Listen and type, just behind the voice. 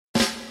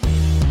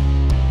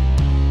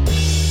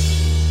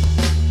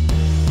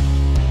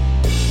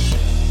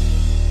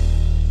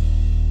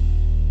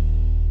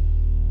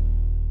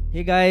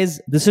Hey guys,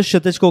 this is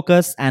Kshitij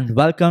Kokas and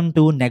welcome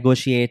to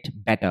Negotiate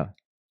Better.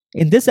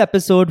 In this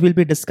episode, we'll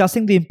be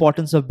discussing the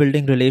importance of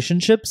building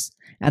relationships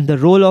and the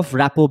role of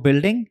rapport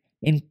building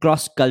in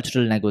cross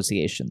cultural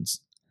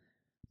negotiations.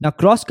 Now,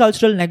 cross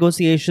cultural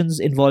negotiations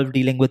involve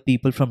dealing with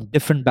people from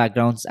different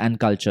backgrounds and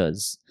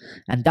cultures,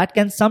 and that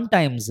can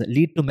sometimes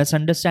lead to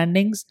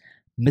misunderstandings,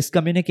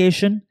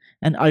 miscommunication,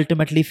 and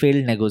ultimately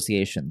failed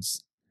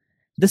negotiations.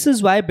 This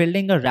is why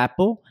building a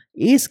rapport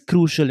is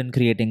crucial in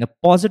creating a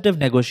positive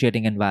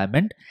negotiating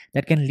environment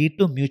that can lead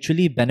to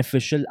mutually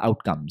beneficial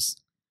outcomes.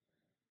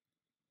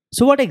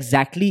 So, what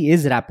exactly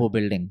is rapport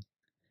building?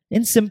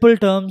 In simple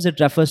terms, it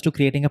refers to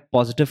creating a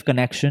positive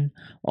connection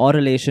or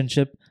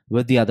relationship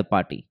with the other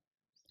party.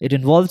 It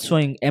involves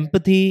showing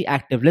empathy,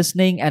 active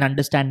listening, and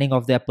understanding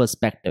of their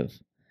perspective.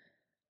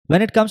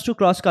 When it comes to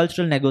cross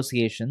cultural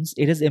negotiations,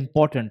 it is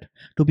important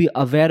to be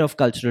aware of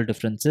cultural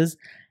differences,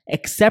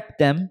 accept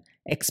them,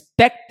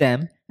 expect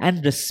them,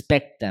 and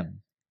respect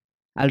them.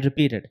 I'll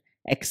repeat it: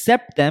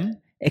 accept them,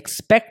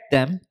 expect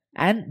them,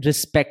 and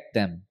respect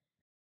them.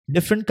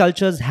 Different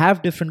cultures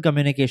have different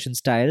communication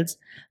styles,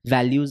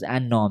 values,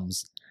 and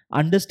norms.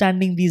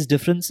 Understanding these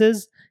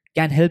differences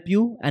can help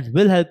you and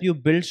will help you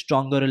build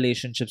stronger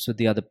relationships with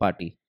the other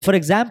party. For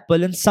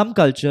example, in some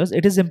cultures,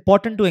 it is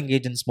important to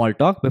engage in small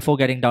talk before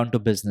getting down to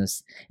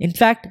business. In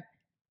fact,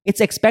 it's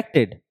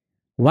expected.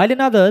 While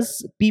in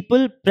others,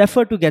 people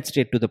prefer to get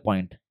straight to the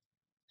point.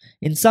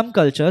 In some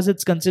cultures,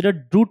 it's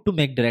considered rude to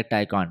make direct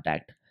eye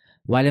contact,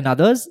 while in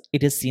others,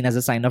 it is seen as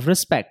a sign of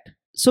respect.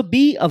 So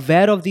be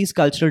aware of these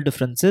cultural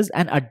differences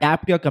and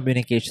adapt your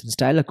communication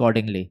style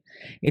accordingly.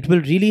 It will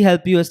really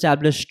help you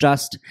establish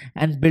trust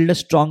and build a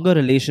stronger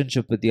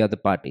relationship with the other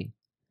party.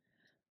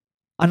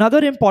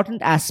 Another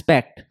important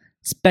aspect,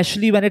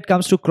 especially when it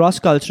comes to cross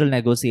cultural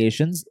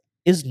negotiations,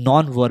 is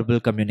non-verbal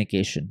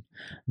communication.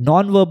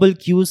 Non-verbal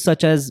cues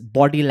such as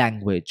body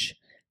language,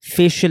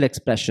 facial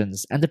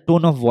expressions, and the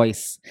tone of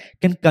voice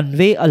can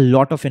convey a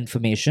lot of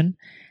information,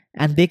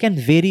 and they can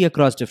vary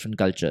across different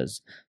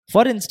cultures.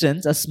 For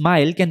instance, a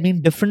smile can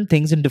mean different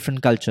things in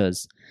different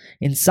cultures.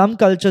 In some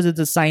cultures, it's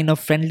a sign of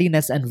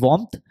friendliness and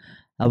warmth,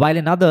 while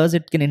in others,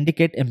 it can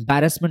indicate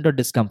embarrassment or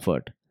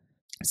discomfort.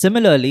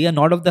 Similarly, a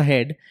nod of the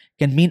head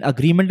can mean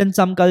agreement in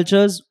some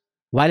cultures,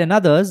 while in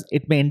others,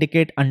 it may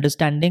indicate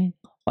understanding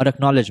or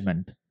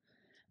acknowledgement.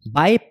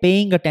 By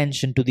paying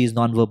attention to these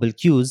nonverbal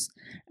cues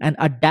and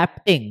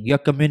adapting your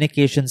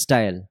communication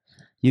style,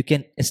 you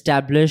can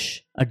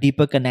establish a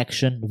deeper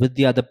connection with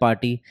the other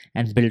party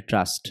and build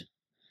trust.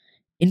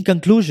 In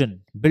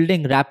conclusion,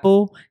 building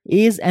rapport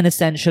is an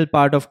essential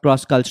part of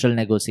cross cultural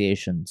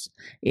negotiations.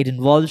 It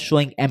involves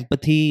showing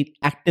empathy,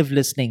 active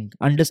listening,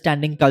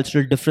 understanding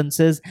cultural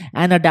differences,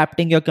 and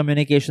adapting your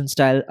communication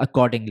style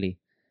accordingly.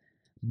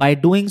 By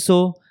doing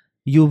so,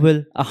 you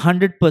will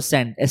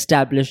 100%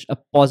 establish a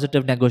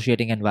positive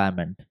negotiating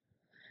environment.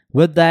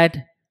 With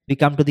that, we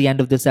come to the end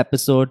of this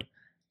episode.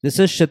 This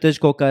is Kshitij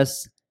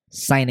Kokas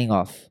signing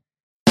off.